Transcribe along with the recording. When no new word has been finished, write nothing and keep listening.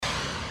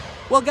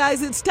Well,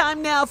 guys, it's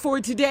time now for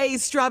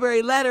today's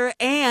Strawberry Letter.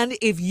 And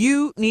if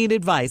you need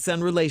advice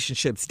on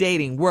relationships,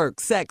 dating, work,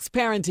 sex,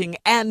 parenting,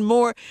 and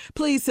more,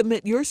 please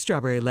submit your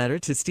Strawberry Letter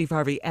to Steve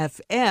Harvey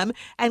FM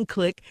and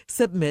click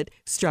Submit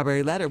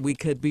Strawberry Letter. We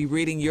could be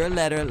reading your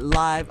letter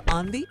live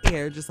on the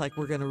air, just like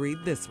we're going to read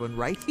this one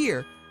right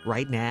here,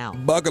 right now.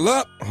 Buckle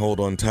up. Hold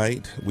on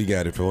tight. We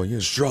got it for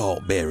you.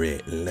 Strawberry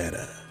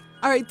Letter.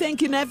 All right,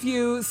 thank you,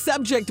 nephew.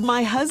 Subject,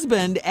 my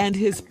husband and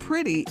his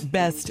pretty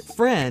best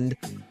friend.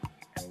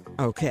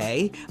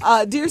 Okay.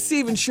 Dear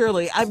Steve and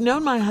Shirley, I've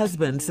known my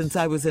husband since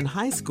I was in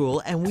high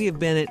school, and we have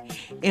been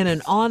in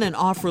an on and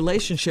off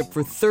relationship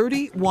for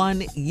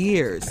 31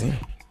 years.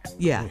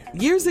 Yeah.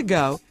 Years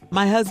ago,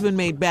 my husband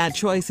made bad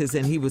choices,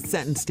 and he was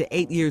sentenced to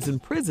 8 years in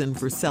prison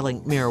for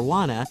selling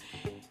marijuana.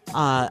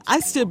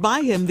 I stood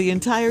by him the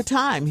entire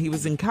time he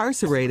was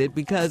incarcerated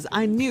because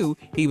I knew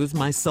he was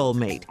my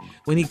soulmate.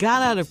 When he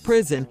got out of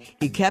prison,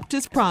 he kept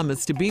his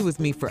promise to be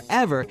with me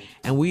forever,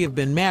 and we have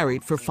been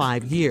married for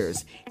 5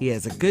 years. He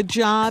has a good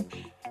job,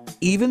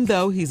 even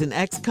though he's an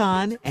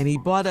ex-con, and he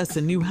bought us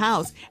a new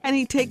house, and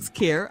he takes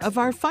care of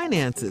our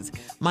finances.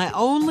 My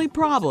only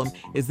problem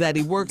is that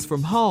he works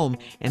from home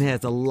and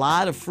has a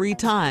lot of free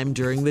time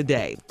during the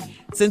day.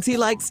 Since he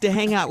likes to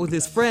hang out with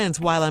his friends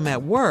while I'm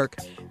at work,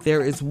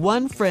 there is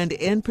one friend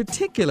in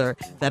particular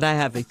that I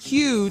have a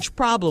huge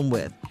problem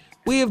with.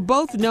 We have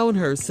both known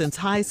her since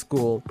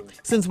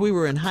we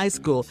were in high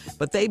school,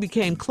 but they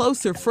became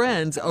closer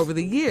friends over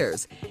the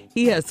years.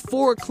 He has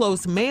 4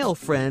 close male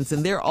friends,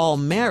 and they're all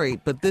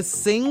married, but this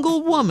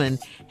single woman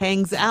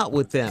hangs out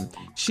with them.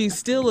 She's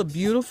still a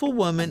beautiful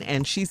woman,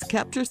 and she's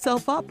kept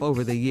herself up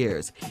over the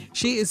years.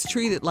 She is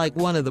treated like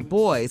one of the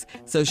boys,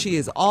 so she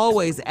is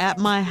always at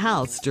my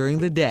house during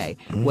the day,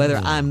 whether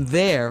I'm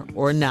there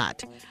or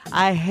not.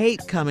 I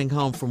hate coming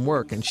home from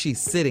work and she's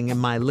sitting in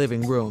my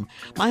living room.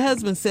 My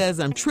husband says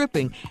I'm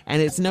tripping,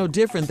 and it's no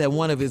different than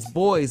one of his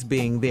boys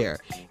being there.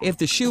 If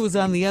the shoe was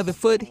on the other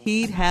foot,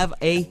 he'd have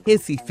a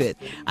hissy fit.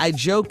 I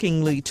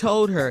jokingly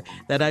told her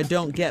that I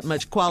don't get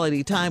much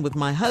quality time with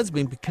my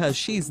husband because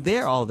she's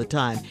there all the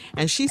time.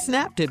 And she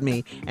snapped at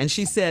me, and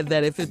she said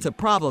that if it's a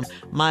problem,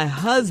 my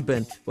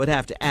husband would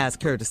have to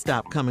ask her to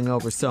stop coming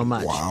over so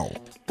much. Wow.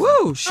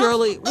 Woo,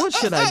 Shirley, what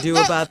should I do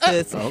about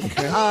this?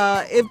 Okay.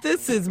 If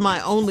this is my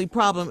only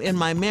problem in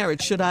my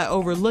marriage, should I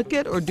overlook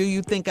it, or do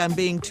you think I'm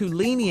being too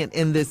lenient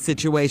in this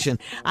situation?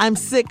 I'm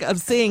sick of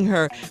seeing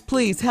her.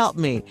 Please help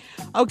me.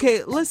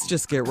 Okay, let's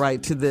just get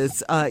right to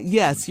this.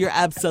 Yes, you're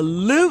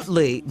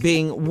absolutely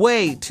being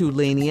way too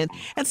lenient.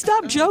 And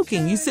stop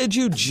joking. You said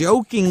you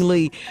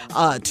jokingly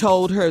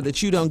told her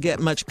that you don't get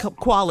much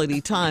quality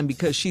time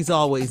because she's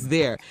always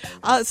there.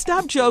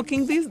 Stop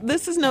joking.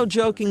 This is no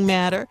joking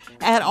matter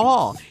at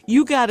all.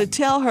 You got to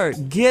tell her,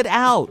 get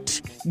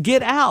out.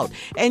 Get out.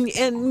 And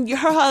your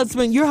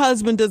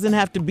husband doesn't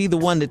have to be the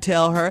one to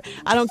tell her.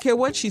 I don't care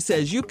what she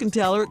says. You can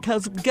tell her,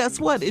 because guess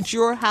what? It's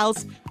your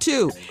house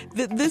too.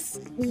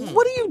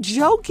 What are you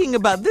joking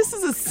about? This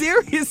is a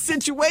serious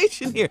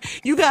situation here.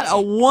 You got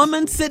a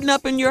woman sitting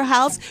up in your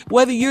house,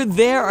 whether you're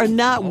there or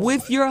not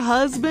with your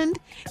husband.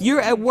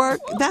 You're at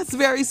work. That's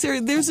very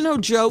serious. There's no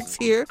jokes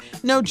here.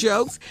 No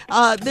jokes.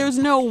 There's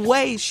no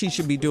way she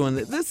should be doing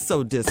this. This is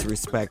so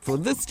disrespectful.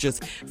 This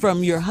just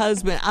from your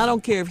husband. I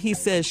don't care if he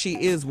says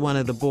she is one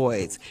of the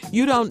boys.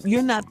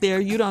 You're not there.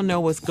 You don't know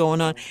what's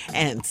going on.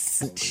 And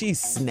she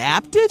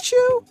snapped at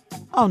you?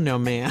 Oh, no,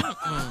 ma'am.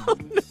 Oh,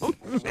 no,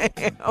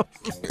 ma'am.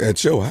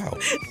 At your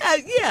house.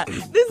 Yeah,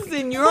 this is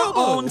in your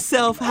own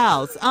self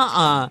house.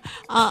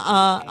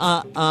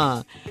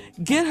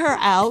 Get her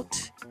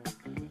out.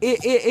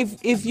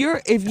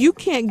 If you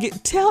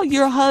can't tell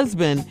your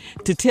husband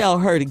to tell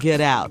her to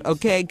get out,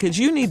 okay? Because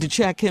you need to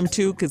check him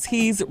too, because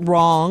he's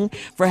wrong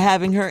for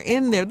having her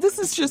in there. This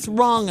is just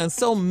wrong on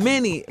so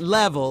many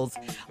levels.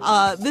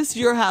 This is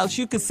your house.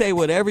 You can say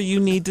whatever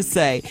you need to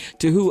say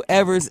to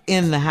whoever's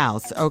in the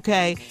house,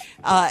 okay?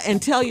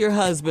 And tell your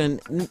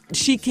husband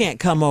she can't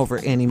come over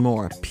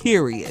anymore,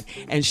 period.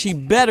 And she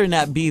better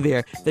not be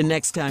there the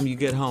next time you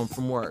get home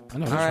from work. I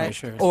know all that's right? right,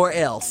 sure. Or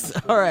else.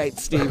 All right,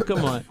 Steve,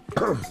 come on.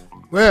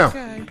 Well,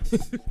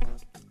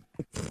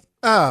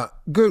 Okay.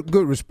 good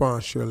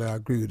response, Shirley. I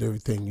agree with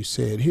everything you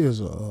said.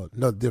 Here's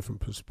another different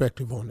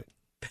perspective on it.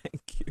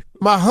 Thank you.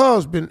 My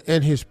husband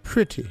and his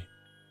pretty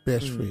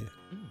best friend.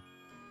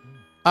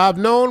 I've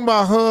known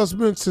my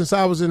husband since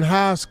I was in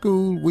high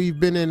school. We've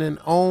been in an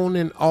on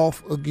and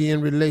off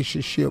again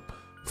relationship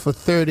for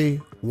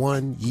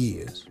 31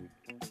 years.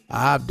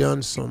 I've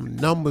done some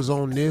numbers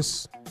on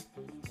this.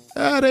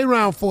 They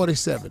around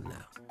 47 now.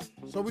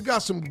 So we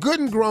got some good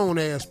and grown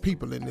ass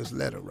people in this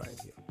letter right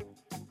here.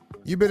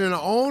 You've been in an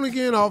on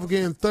again, off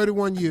again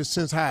 31 years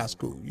since high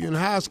school. You're in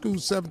high school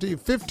 17,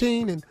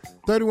 15 and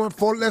 31,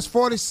 40, that's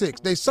 46.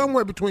 They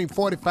somewhere between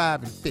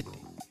 45 and 50.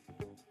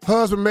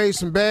 Husband made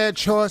some bad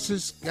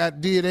choices,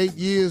 did 8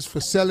 years for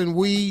selling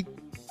weed.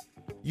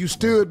 You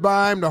stood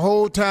by him the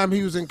whole time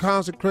he was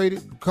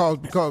incarcerated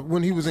because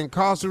when he was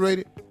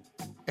incarcerated,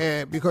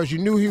 and because you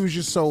knew he was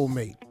your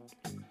soulmate.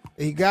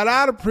 He got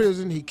out of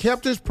prison. He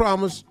kept his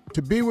promise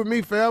to be with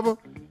me forever,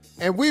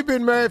 And we've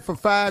been married for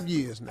 5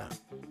 years now.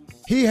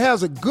 He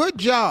has a good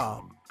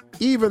job,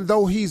 even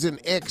though he's an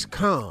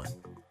ex-con.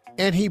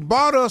 And he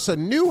bought us a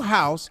new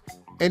house,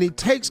 and he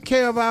takes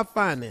care of our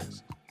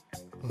finances.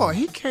 Oh,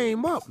 he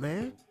came up,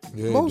 man.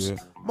 Yeah,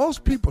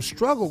 Most people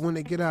struggle when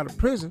they get out of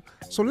prison.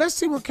 So let's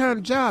see what kind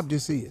of job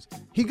this is.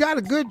 He got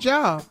a good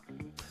job.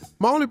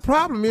 My only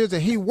problem is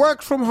that he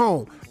works from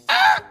home.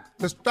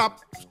 Let's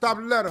stop the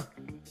letter.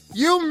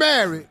 You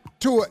married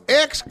to an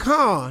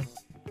ex-con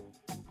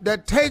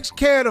that takes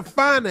care of the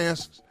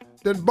finances,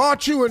 that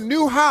bought you a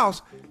new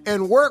house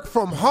and work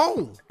from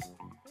home.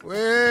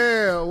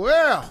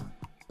 Well.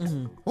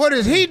 What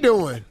is he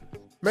doing?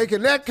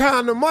 Making that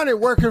kind of money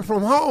working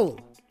from home.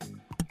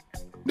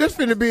 This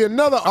finna be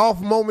another off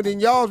moment in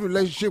y'all's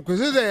relationship because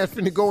his ass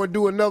finna go and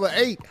do another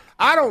 8.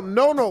 I don't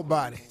know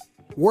nobody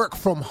work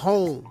from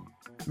home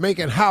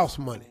making house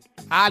money.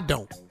 I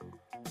don't.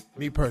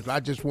 Me personally, I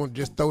just want to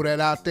just throw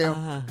that out there.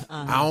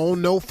 I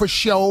don't know for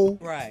sure.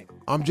 Right.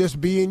 I'm just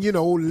being,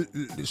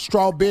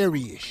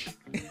 strawberry-ish.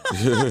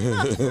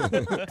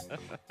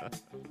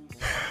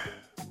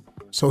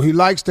 So he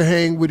likes to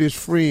hang with his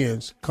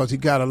friends because he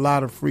got a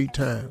lot of free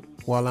time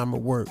while I'm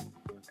at work.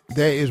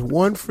 There is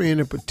one friend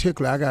in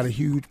particular I got a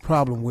huge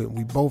problem with.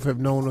 We both have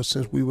known her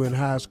since we were in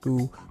high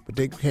school, but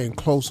they became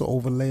closer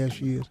over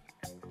last years.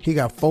 He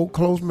got 4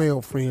 close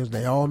male friends.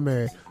 They all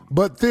married.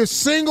 But this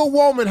single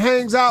woman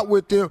hangs out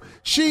with them.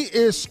 She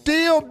is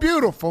still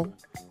beautiful,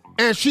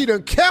 and she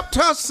done kept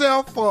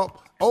herself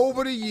up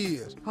over the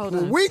years.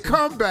 When we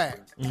come back,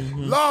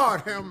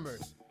 Lord have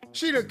mercy,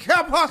 she done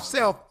kept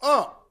herself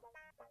up.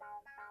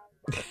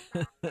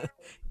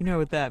 You know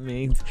what that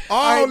means.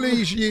 All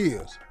these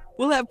years.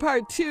 We'll have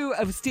part 2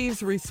 of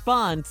Steve's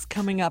response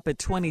coming up at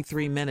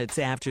 23 minutes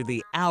after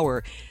the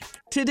hour.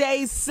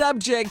 Today's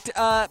subject,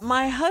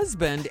 my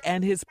husband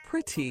and his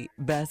pretty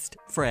best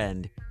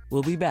friend.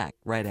 We'll be back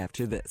right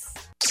after this.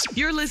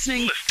 You're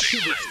listening to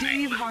the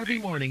Steve Harvey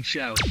Morning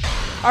Show.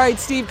 All right,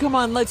 Steve, come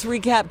on. Let's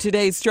recap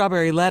today's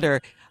Strawberry Letter.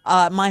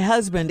 My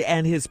husband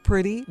and his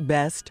pretty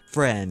best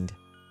friend.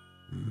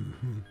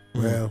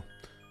 Well,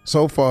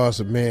 so far it's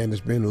a man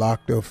that's been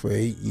locked up for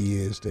 8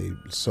 years. They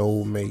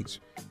soulmates,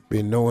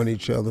 been knowing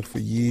each other for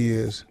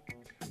years.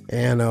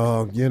 And,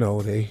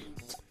 they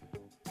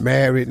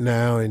married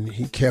now, and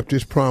he kept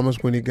his promise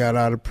when he got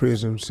out of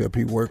prison, except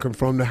he working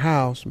from the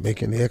house,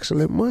 making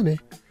excellent money.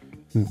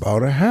 And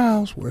bought a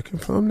house, working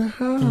from the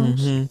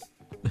house.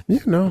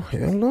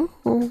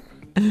 Hello.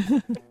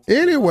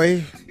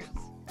 Anyway,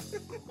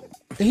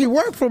 he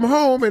worked from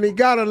home, and he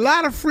got a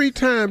lot of free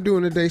time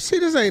during the day. See,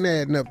 this ain't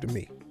adding up to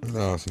me.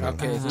 No, it's not.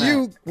 Okay,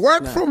 You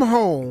work from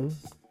home,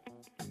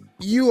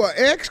 you are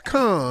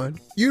ex-con,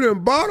 you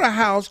done bought a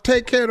house,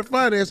 take care of the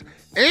finance,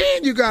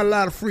 and you got a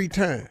lot of free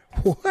time.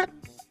 What?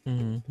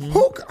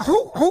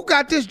 Who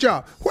got this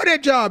job? Where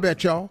that job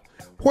at, y'all?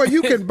 Where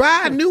you can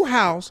buy a new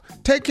house,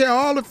 take care of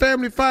all the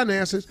family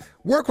finances,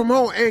 work from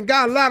home, and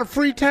got a lot of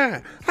free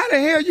time. How the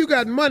hell you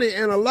got money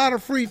and a lot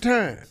of free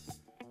time?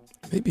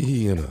 Maybe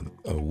he in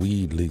a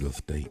weed legal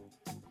state.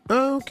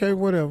 Okay,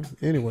 whatever.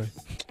 Anyway.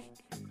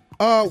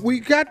 We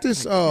got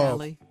this,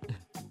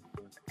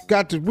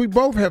 we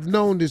both have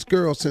known this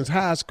girl since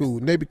high school,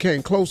 and they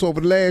became close over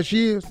the last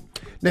years.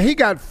 Now, he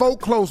got 4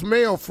 close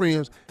male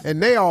friends,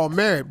 and they all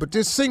married, but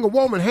this single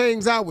woman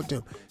hangs out with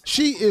them.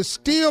 She is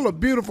still a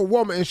beautiful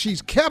woman, and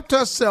she's kept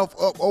herself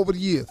up over the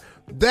years.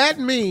 That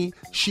means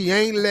she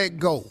ain't let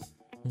go.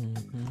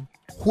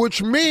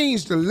 Which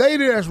means the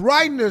lady that's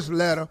writing this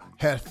letter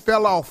has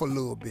fell off a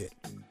little bit.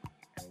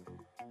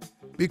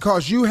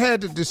 Because you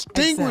had to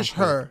distinguish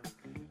her,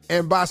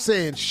 and by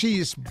saying she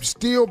is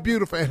still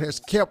beautiful and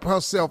has kept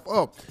herself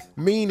up,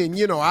 meaning,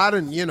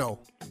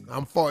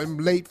 I'm in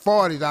late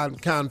 40s, I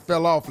kind of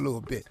fell off a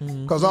little bit.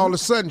 Because all of a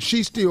sudden,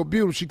 she's still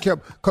beautiful.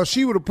 Because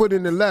she would have put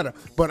in the letter,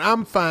 but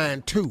I'm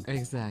fine too.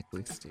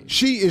 Exactly, Steve.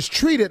 She is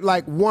treated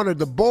like one of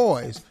the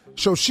boys,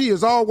 so she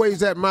is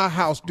always at my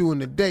house during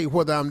the day,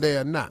 whether I'm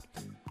there or not.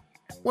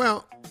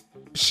 Well,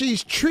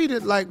 she's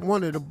treated like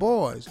one of the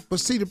boys.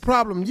 But see, the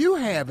problem you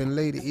having,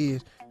 lady,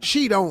 is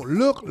she don't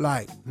look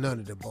like none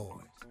of the boys.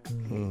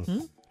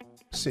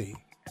 See.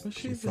 But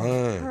she's fine.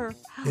 in her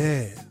house.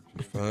 Yeah.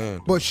 She's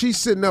fine. But she's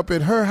sitting up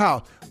at her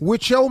house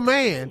with your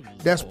man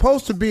that's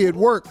supposed to be at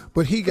work,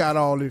 but he got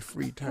all his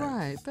free time.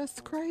 Right,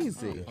 that's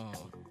crazy.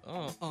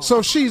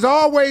 So she's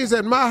always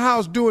at my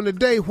house during the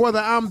day, whether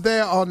I'm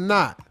there or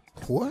not.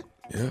 What?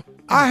 Yeah.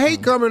 I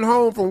hate coming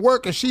home from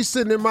work and she's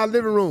sitting in my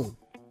living room.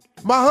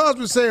 My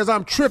husband says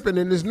I'm tripping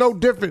and it's no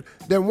different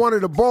than one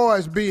of the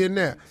boys being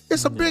there.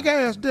 It's a big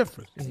ass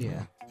difference.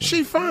 Yeah.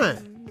 She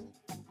fine.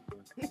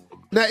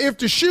 Now, if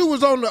the shoe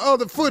was on the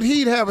other foot,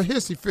 he'd have a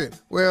hissy fit.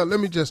 Well, let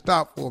me just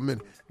stop for a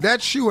minute.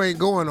 That shoe ain't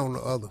going on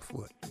the other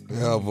foot.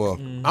 Never.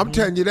 I'm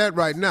telling you that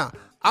right now.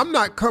 I'm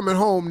not coming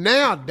home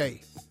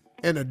nowadays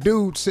and a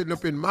dude sitting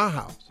up in my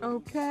house.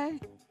 Okay.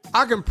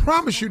 I can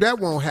promise you that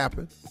won't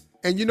happen.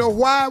 And you know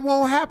why it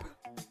won't happen?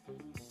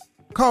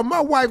 Because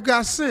my wife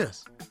got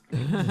sense.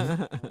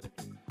 Because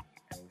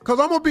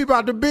I'm going to be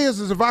about the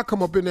business if I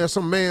come up in there,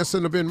 some man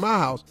sitting up in my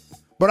house.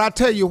 But I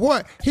tell you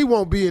what, he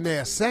won't be in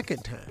there a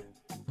second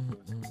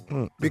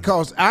time.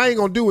 Because I ain't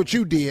gonna do what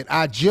you did.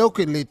 I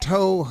jokingly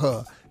told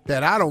her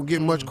that I don't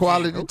get much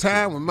quality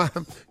time with my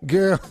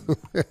girl.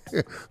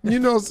 You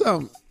know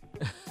something?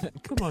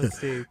 Come on,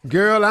 Steve.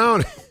 Girl, I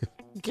don't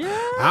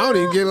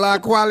even get a lot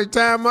of quality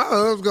time. My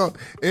husband goes,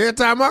 every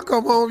time I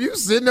come home, you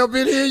sitting up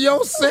in here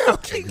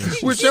yourself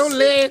with your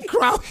leg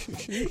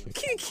crossed.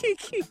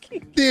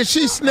 Then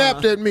she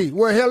snapped at me.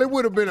 Well, hell, it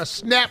would have been a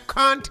snap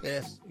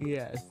contest.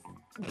 Yes.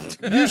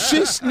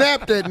 She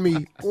snapped at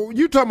me.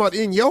 You talking about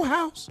in your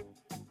house?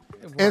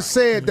 And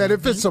said that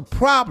if it's a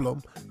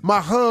problem, my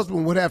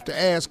husband would have to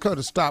ask her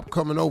to stop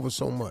coming over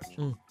so much.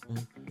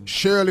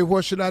 Shirley,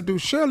 what should I do?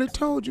 Shirley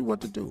told you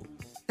what to do.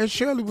 And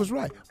Shirley was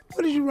right.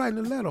 What is you writing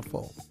a letter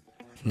for?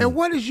 And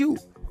what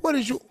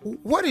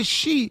is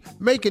she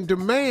making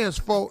demands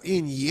for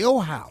in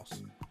your house?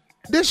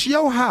 This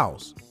your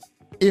house.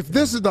 If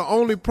this is the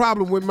only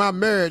problem with my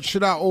marriage,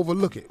 should I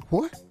overlook it?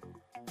 What?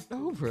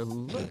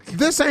 Overlook?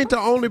 This ain't the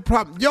only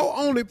problem. Your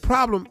only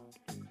problem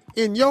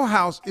in your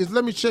house is,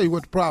 let me show you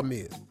what the problem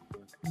is.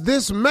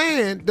 This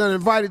man done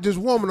invited this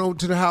woman over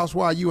to the house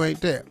while you ain't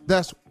there.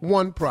 That's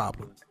one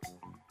problem.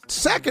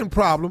 Second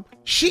problem,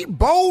 she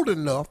bold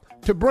enough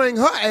to bring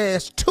her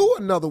ass to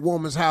another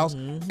woman's house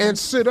and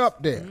sit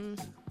up there.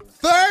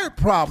 Third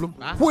problem,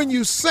 when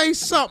you say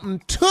something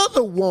to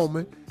the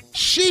woman,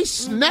 she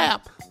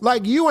snap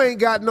like you ain't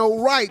got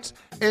no rights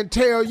and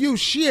tell you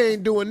she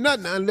ain't doing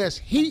nothing unless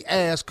he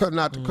asks her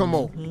not to come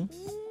over.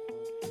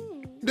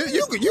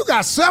 You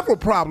got several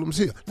problems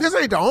here. This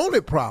ain't the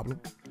only problem.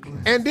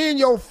 And then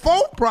your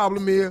fourth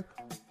problem is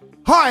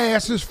her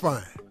ass is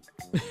fine.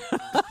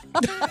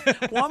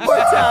 One more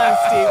time,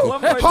 Steve.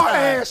 One more time. Her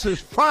ass is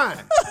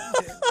fine.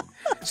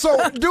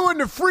 So during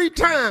the free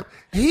time,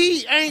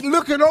 he ain't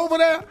looking over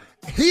there.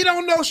 He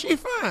don't know she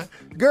fine.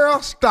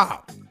 Girl,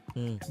 stop.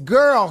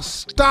 Girl,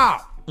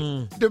 stop.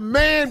 The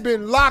man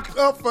been locked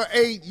up for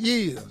 8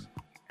 years.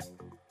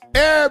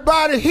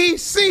 Everybody he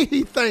see,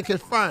 he think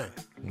is fine.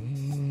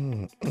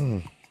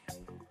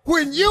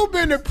 When you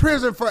been in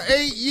prison for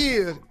 8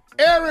 years,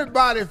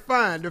 everybody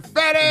fine. The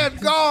fat ass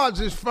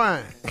guards is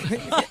fine.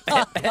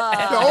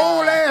 The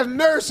old ass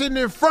nurse in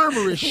the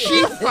infirmary,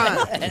 she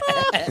fine.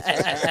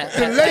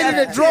 The lady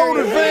that drove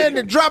the van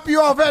to drop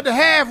you off at the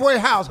halfway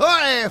house, her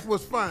ass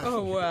was fine.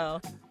 Oh, wow.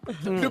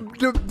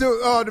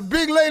 The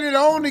big lady that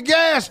owned the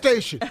gas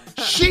station,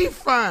 she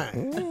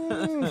fine.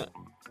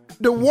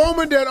 The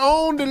woman that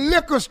owned the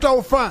liquor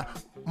store, fine.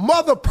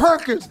 Mother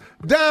Perkins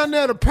down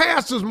there, the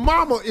pastor's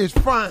mama is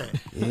fine.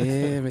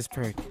 Yeah, Miss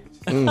Perkins.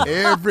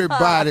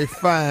 Everybody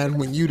fine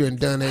when you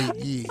done 8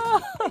 years.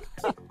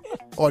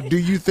 Or do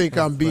you think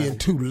I'm being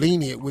too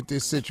lenient with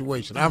this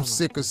situation? I'm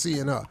sick of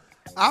seeing her.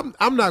 I'm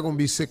not going to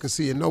be sick of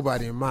seeing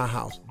nobody in my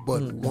house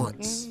but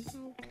once.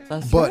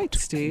 That's But right,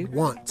 Steve.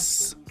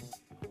 once.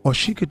 Or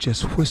she could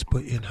just whisper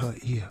in her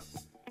ear,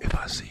 if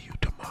I see you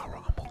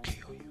tomorrow, I'm going to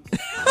kill you.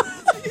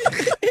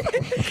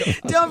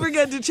 Don't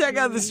forget to check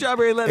out the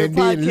Strawberry Letter And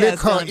then lick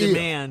podcast her on ear.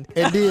 demand.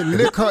 And then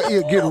lick her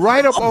ear. Get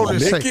right up on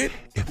it and Lick say, it?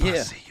 if I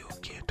see you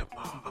again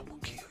tomorrow, I'm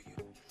going to kill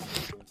you.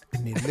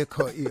 And then lick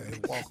her ear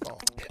and walk off.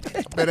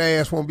 That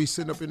ass won't be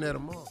sitting up in there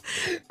tomorrow.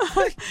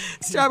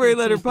 Strawberry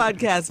Letter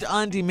podcast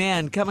on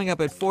demand coming up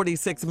at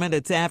 46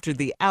 minutes after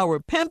the hour.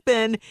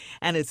 Pimpin'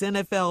 and it's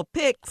NFL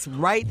picks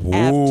right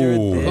after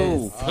this.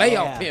 Oh,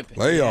 playoff pimping.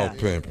 Playoff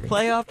pimping.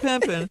 Playoff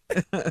pimpin'.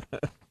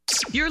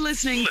 You're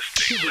listening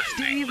to the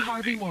Steve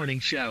Harvey Morning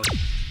Show.